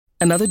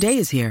Another day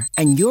is here,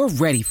 and you're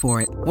ready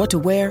for it. What to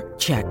wear?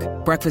 Check.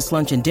 Breakfast,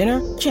 lunch, and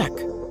dinner? Check.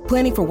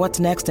 Planning for what's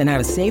next and how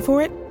to save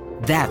for it?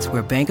 That's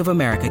where Bank of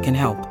America can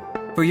help.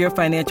 For your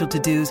financial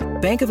to-dos,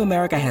 Bank of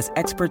America has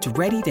experts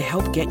ready to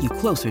help get you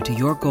closer to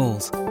your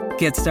goals.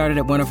 Get started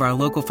at one of our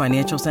local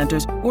financial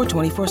centers or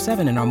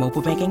 24/7 in our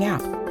mobile banking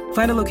app.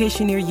 Find a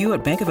location near you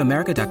at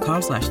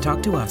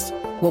bankofamerica.com/talktous.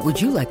 What would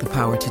you like the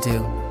power to do?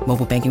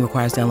 Mobile banking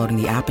requires downloading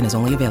the app and is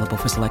only available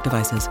for select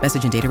devices.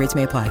 Message and data rates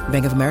may apply.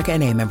 Bank of America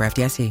N.A., member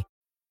FDIC.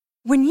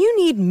 When you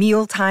need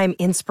mealtime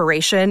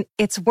inspiration,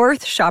 it's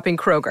worth shopping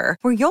Kroger,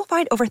 where you'll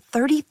find over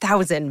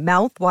 30,000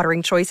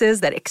 mouth-watering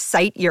choices that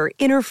excite your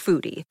inner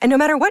foodie. And no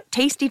matter what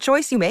tasty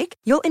choice you make,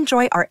 you'll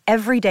enjoy our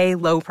everyday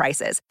low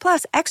prices,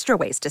 plus extra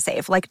ways to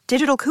save, like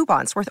digital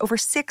coupons worth over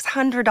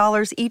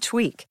 $600 each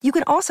week. You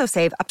can also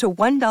save up to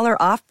 $1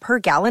 off per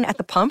gallon at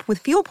the pump with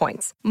fuel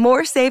points.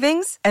 More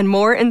savings and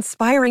more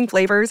inspiring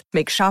flavors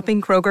make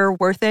shopping Kroger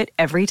worth it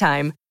every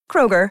time.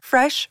 Kroger,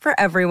 fresh for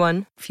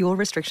everyone. Fuel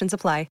restrictions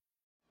apply.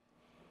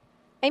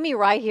 Amy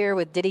Wright here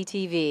with Diddy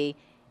TV,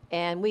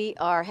 and we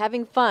are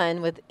having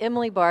fun with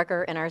Emily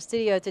Barker in our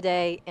studio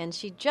today, and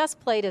she just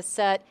played a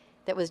set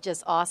that was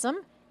just awesome,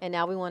 and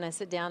now we want to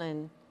sit down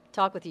and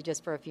talk with you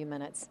just for a few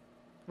minutes.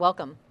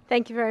 Welcome.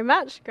 Thank you very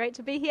much. Great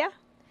to be here.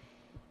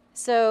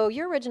 So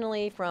you're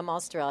originally from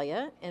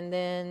Australia, and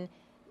then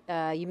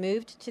you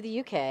moved to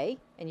the UK,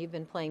 and you've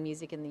been playing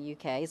music in the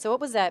UK. So what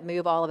was that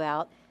move all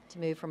about, to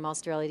move from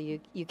Australia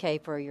to UK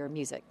for your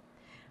music?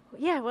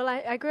 Yeah, well,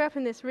 I grew up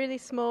in this really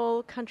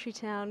small country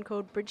town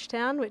called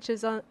Bridgetown, which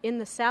is in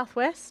the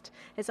southwest.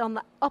 It's on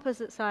the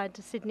opposite side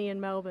to Sydney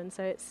and Melbourne,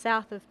 so it's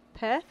south of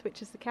Perth,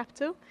 which is the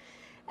capital.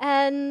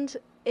 And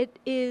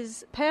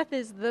Perth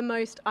is the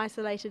most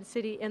isolated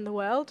city in the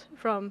world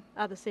from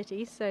other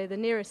cities, so the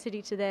nearest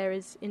city to there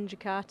is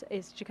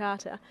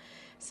Jakarta.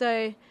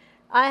 So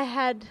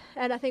and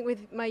I think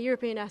with my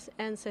European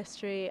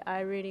ancestry,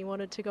 I really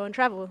wanted to go and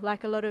travel.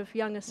 Like a lot of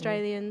young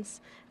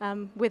Australians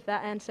with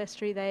that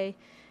ancestry, they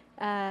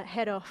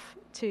head off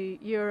to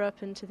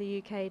Europe and to the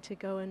UK to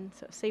go and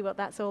sort of see what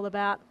that's all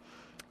about.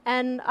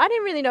 And I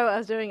didn't really know what I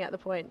was doing at the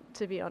point,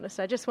 to be honest.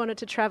 I just wanted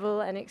to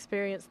travel and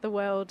experience the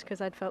world because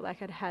I'd felt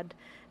like I'd had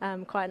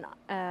quite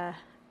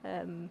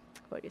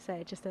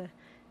just a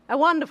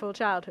wonderful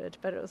childhood,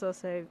 but it was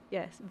also,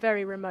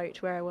 very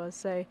remote where I was.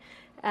 So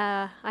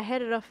I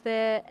headed off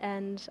there,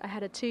 and I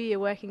had a 2-year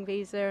working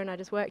visa, and I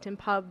just worked in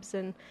pubs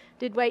and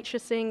did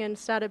waitressing and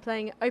started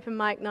playing open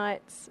mic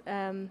nights.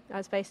 I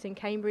was based in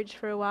Cambridge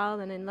for a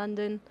while and in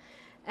London.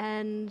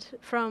 And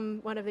from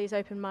one of these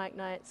open mic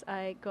nights,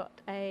 I got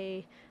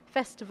a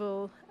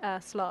festival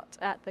slot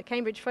at the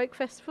Cambridge Folk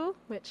Festival,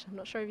 which I'm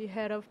not sure if you've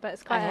heard of, but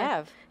it's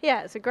quite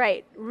it's a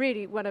great,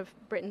 really one of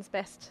Britain's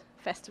best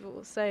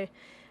festivals. So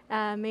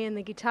me and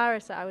the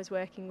guitarist that I was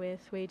working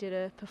with, we did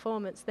a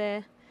performance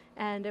there,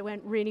 and it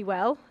went really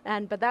well.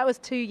 But that was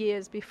 2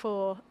 weeks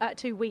before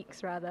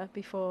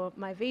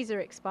my visa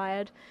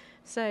expired.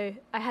 So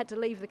I had to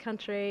leave the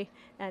country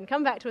and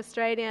come back to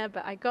Australia,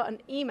 but I got an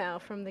email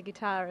from the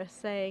guitarist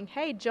saying,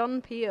 "Hey,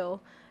 John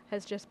Peel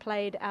has just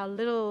played our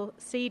little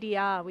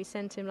CDR." We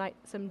sent him like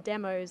some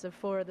demos of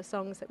 4 of the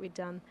songs that we'd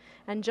done.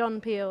 And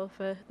John Peel,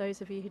 for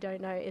those of you who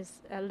don't know,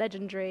 is a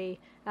legendary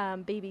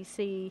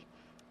BBC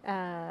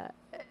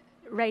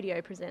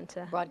radio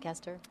presenter.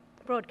 Broadcaster,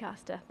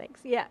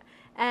 thanks. Yeah.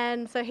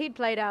 And so he'd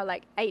played our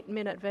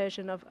 8-minute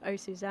version of Oh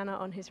Susanna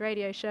on his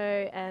radio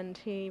show, and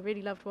he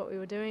really loved what we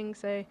were doing.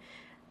 So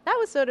that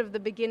was sort of the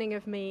beginning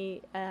of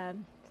me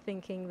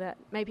thinking that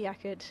maybe I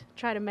could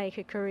try to make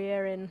a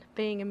career in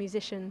being a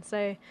musician.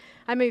 So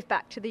I moved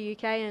back to the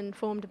UK and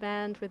formed a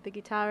band with the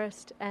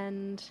guitarist,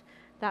 and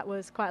that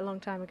was quite a long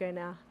time ago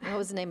now. What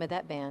was the name of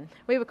that band?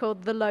 We were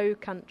called The Low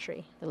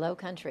Country. The Low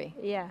Country.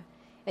 Yeah.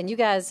 And you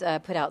guys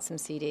put out some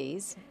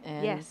CDs.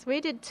 Yes,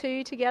 we did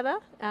 2 together.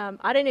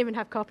 I don't even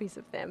have copies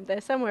of them. They're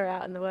somewhere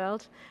out in the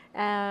world.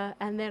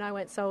 And then I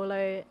went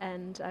solo,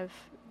 and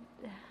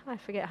I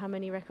forget how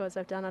many records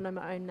I've done under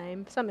my own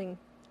name. Something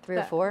 3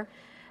 or 4?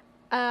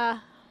 I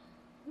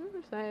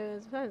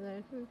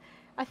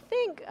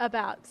think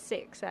about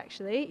 6,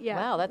 actually. Yeah.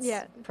 Wow, that's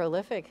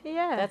prolific.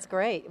 Yeah. That's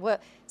great. Well,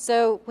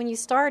 so when you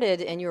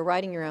started and you were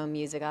writing your own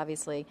music,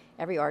 obviously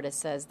every artist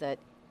says that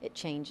it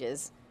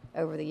changes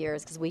over the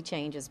years because we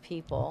change as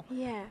people.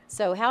 Yeah.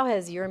 So how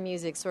has your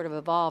music sort of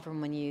evolved from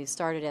when you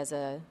started as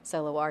a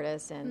solo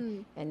artist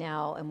and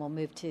now, and we'll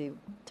move to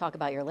talk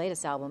about your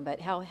latest album, but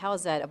how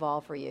has that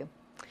evolved for you?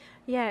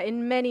 Yeah,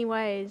 in many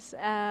ways.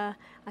 I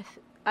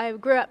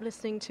grew up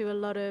listening to a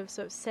lot of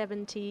sort of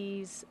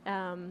 70s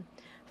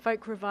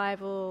folk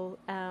revival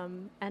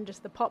and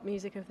just the pop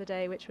music of the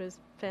day, which was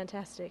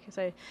fantastic.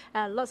 So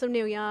lots of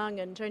Neil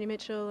Young and Joni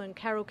Mitchell and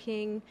Carole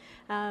King.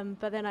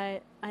 But then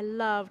I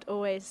loved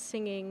always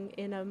singing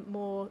in a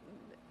more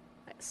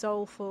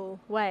soulful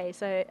way.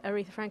 So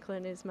Aretha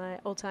Franklin is my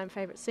all-time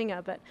favorite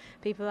singer, but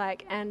people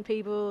like Ann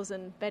Peebles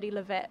and Betty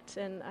LaVette,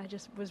 and I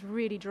just was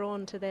really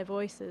drawn to their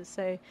voices.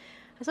 So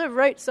I sort of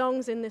wrote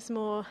songs in this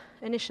more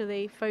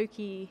initially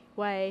folky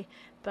way,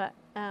 but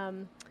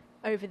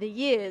over the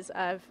years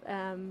I've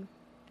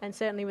and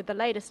certainly with the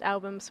latest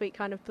album, Sweet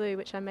Kind of Blue,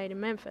 which I made in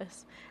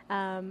Memphis,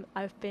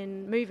 I've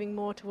been moving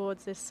more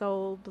towards this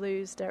soul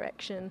blues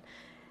direction.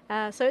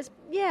 So it's,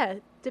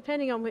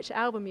 depending on which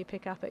album you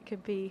pick up, it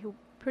could be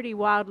pretty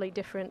wildly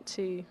different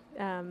to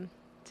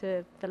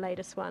the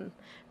latest one.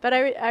 But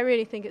I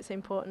really think it's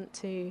important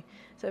to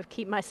sort of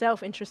keep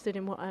myself interested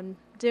in what I'm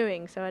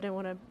doing, so I don't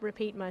want to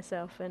repeat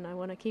myself, and I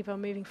want to keep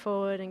on moving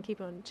forward and keep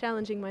on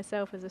challenging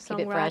myself as a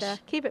songwriter.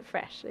 Keep it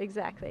fresh,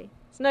 exactly.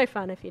 It's no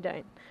fun if you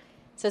don't.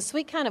 So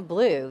Sweet Kind of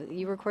Blue,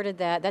 you recorded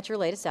that. That's your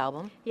latest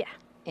album. Yeah.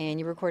 And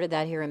you recorded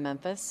that here in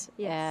Memphis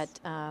Yes.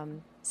 at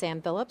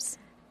Sam Phillips.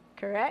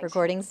 Correct.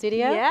 Recording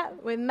studio. Yeah,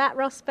 with Matt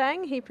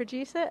Rossbang, he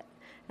produced it,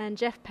 and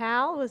Jeff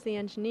Powell was the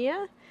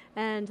engineer,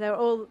 and they were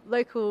all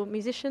local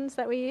musicians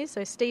that we used.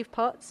 So Steve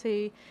Potts,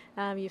 who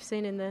you've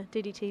seen in the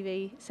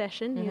DDTV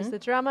session, he was the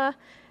drummer,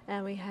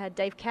 and we had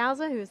Dave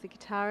Cowser, who was the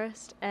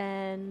guitarist,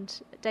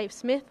 and Dave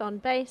Smith on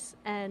bass,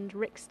 and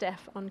Rick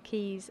Steff on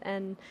keys,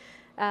 and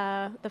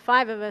the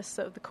five of us,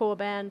 sort of the core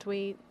band,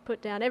 we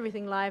put down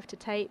everything live to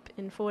tape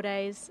in 4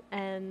 days,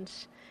 and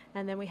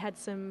then we had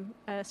some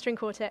string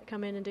quartet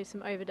come in and do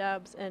some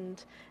overdubs,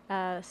 and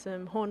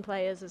some horn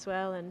players as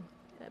well, and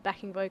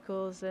backing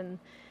vocals, and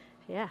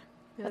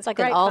That's like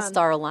an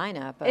all-star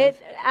lineup.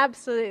 It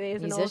absolutely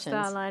is musicians. An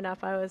all-star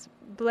lineup. I was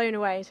blown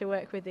away to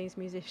work with these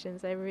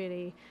musicians. They've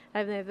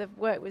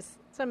worked with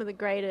some of the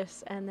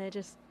greatest, and they're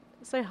just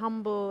so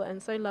humble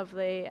and so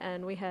lovely,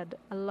 and we had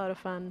a lot of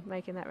fun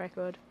making that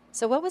record.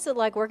 So what was it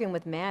like working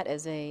with Matt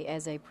as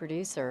a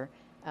producer?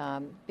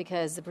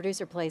 Because the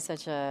producer plays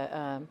such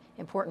a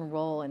important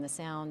role in the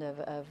sound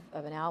of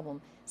an album.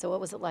 So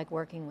what was it like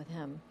working with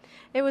him?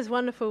 It was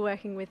wonderful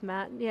working with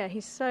Matt. Yeah,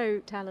 he's so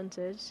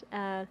talented.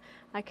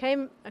 I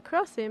came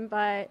across him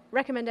by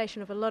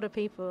recommendation of a lot of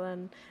people,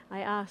 and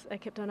I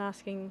kept on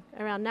asking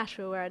around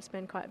Nashville, where I'd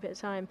spend quite a bit of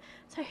time.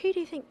 So who do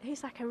you think,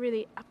 who's like a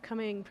really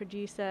upcoming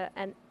producer?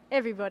 And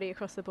everybody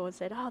across the board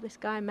said, this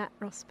guy, Matt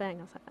Rossbang.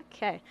 I was like,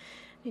 okay,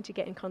 I need to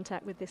get in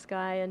contact with this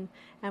guy.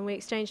 And we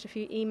exchanged a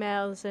few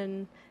emails,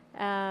 and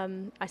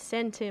I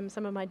sent him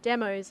some of my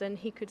demos, and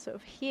he could sort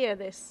of hear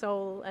this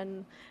soul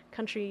and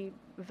country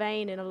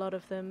vein in a lot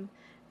of them.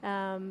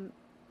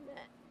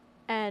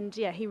 And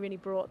he really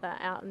brought that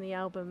out in the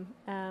album,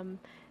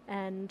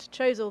 and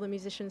chose all the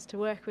musicians to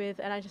work with.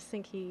 And I just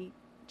think he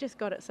just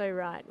got it so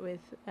right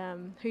with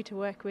who to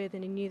work with,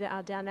 and he knew that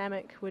our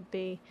dynamic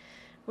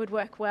would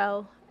work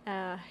well.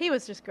 He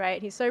was just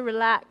great. He's so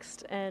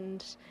relaxed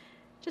and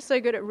just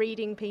so good at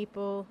reading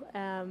people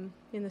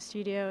in the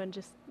studio, and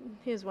just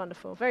he was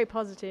wonderful, very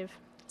positive.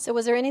 So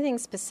was there anything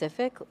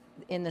specific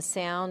in the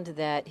sound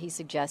that he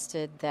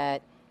suggested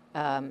that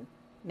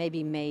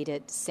maybe made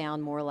it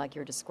sound more like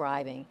you're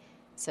describing?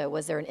 So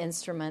was there an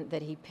instrument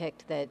that he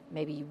picked that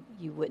maybe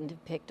you wouldn't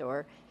have picked,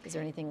 or is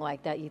there anything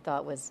like that you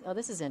thought was,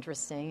 this is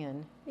interesting?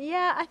 And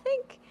yeah, I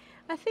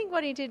think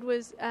what he did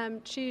was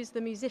choose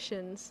the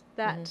musicians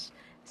that.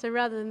 So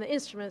rather than the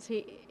instruments,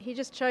 he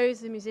just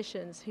chose the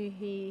musicians who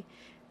he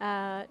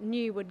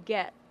knew would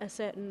get a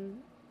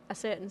certain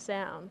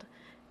sound,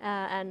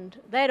 and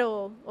they'd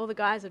all the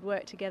guys had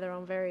worked together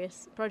on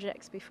various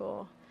projects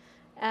before,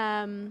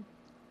 and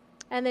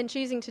then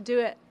choosing to do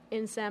it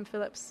in Sam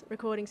Phillips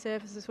recording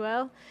surface as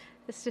well.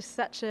 It's just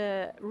such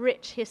a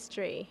rich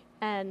history,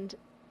 and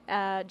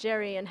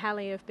Jerry and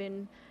Hallie have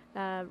been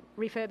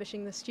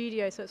refurbishing the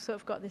studio, so it's sort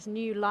of got this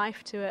new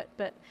life to it,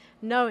 but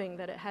knowing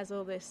that it has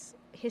all this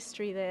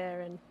history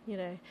there, and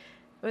it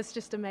was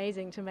just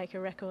amazing to make a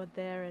record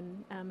there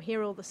and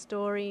hear all the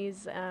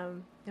stories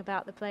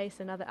about the place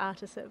and other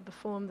artists that have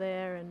performed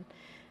there, and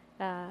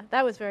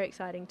that was very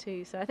exciting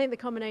too. So I think the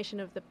combination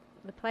of the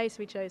place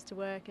we chose to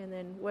work, and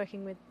then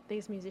working with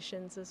these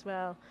musicians as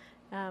well,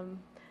 I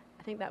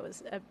think that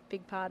was a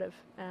big part of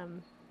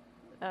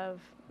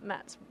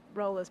Matt's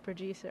role as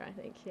producer, I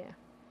think.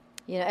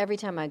 Every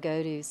time I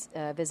go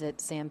to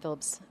visit Sam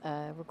Phillips'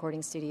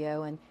 recording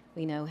studio, and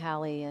we know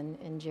Hallie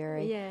and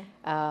Jerry,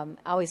 I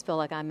always feel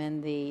like I'm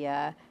in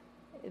the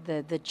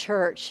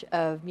church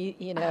of I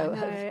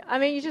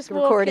mean, you just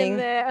recording. Walk in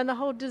there, and the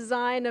whole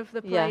design of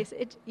the place,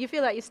 you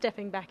feel like you're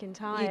stepping back in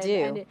time. You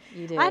do.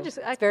 You do.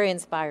 It's very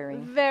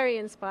inspiring. Very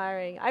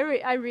inspiring.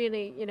 I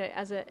really,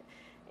 as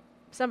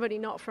somebody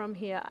not from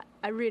here,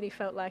 I really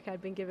felt like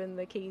I'd been given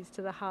the keys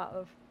to the heart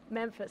of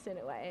Memphis in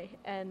a way,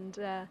 and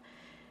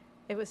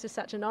it was just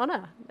such an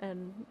honor,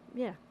 and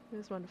it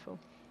was wonderful.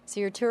 So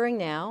you're touring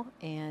now,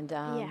 and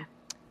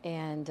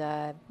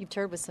you've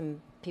toured with some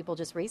people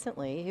just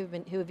recently.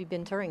 Who have you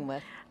been touring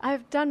with?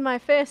 I've done my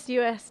first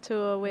US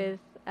tour with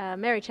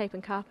Mary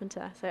Chapin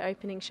Carpenter, so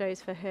opening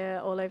shows for her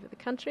all over the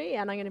country,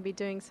 and I'm going to be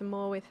doing some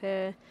more with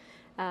her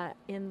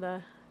in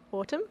the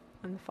autumn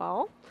and the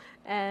fall.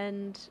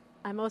 And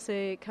I'm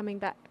also coming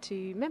back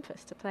to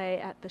Memphis to play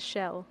at the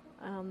Shell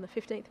on the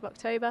 15th of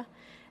October,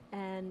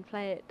 and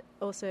play it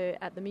also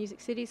at the Music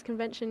Cities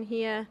convention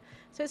here.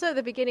 So it's at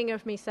the beginning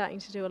of me starting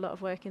to do a lot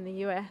of work in the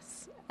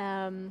US.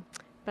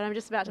 But I'm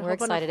just about to We're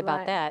hop on a flight. excited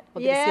about that.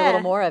 We'll get to see a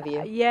little more of you.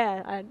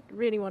 I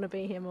really want to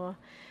be here more.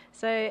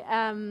 So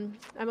I'm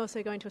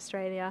also going to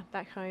Australia,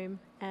 back home,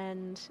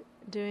 and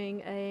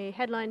doing a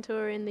headline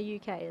tour in the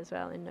UK as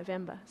well in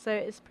November. So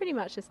it's pretty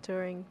much just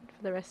touring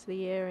for the rest of the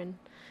year in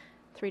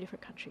 3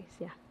 different countries,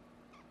 yeah.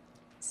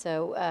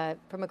 So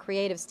from a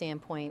creative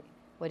standpoint,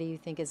 what do you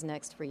think is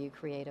next for you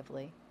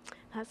creatively?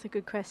 That's a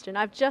good question.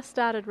 I've just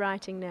started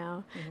writing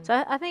now. Mm-hmm.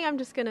 So I think I'm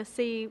just going to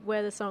see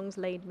where the songs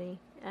lead me,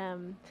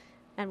 and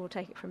we'll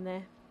take it from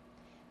there.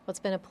 Well, it's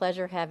been a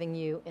pleasure having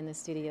you in the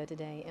studio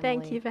today, Emily.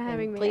 Thank you for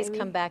having me, Please Amy.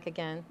 come back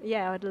again.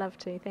 Yeah, I would love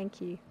to.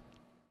 Thank you.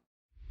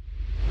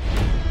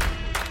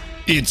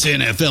 It's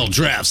NFL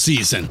draft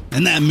season,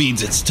 and that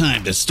means it's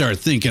time to start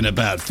thinking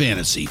about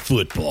fantasy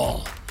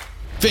football.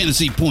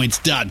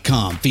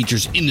 FantasyPoints.com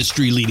features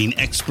industry-leading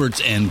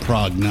experts and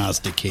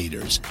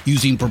prognosticators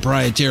using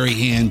proprietary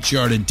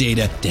hand-charted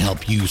data to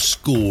help you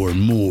score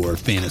more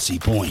fantasy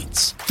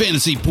points.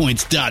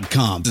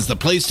 FantasyPoints.com is the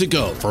place to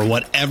go for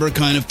whatever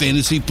kind of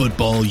fantasy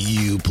football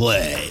you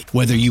play.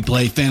 Whether you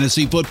play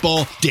fantasy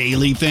football,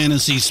 daily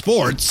fantasy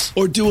sports,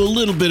 or do a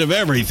little bit of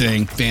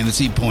everything,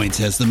 Fantasy Points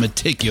has the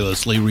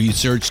meticulously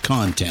researched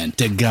content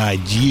to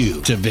guide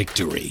you to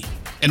victory.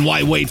 And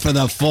why wait for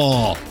the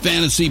fall?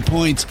 Fantasy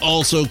Points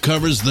also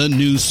covers the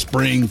new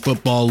spring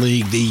football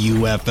league, the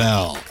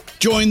UFL.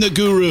 Join the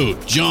guru,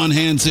 John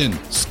Hansen,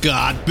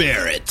 Scott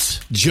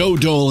Barrett, Joe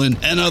Dolan,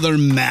 and other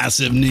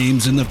massive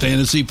names in the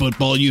fantasy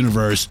football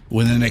universe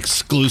with an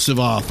exclusive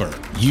offer.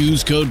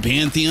 Use code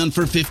Pantheon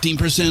for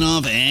 15%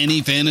 off any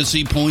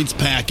Fantasy Points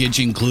package,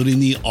 including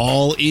the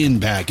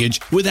all-in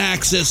package, with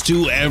access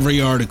to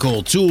every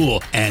article,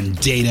 tool, and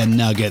data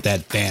nugget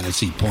that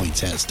Fantasy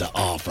Points has to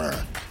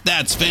offer.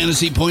 That's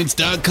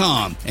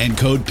FantasyPoints.com and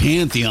code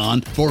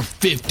Pantheon for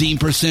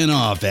 15%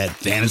 off at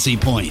Fantasy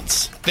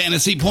Points.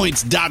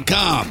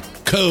 FantasyPoints.com,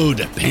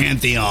 code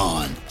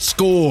Pantheon.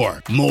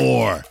 Score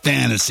more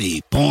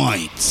fantasy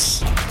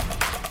points.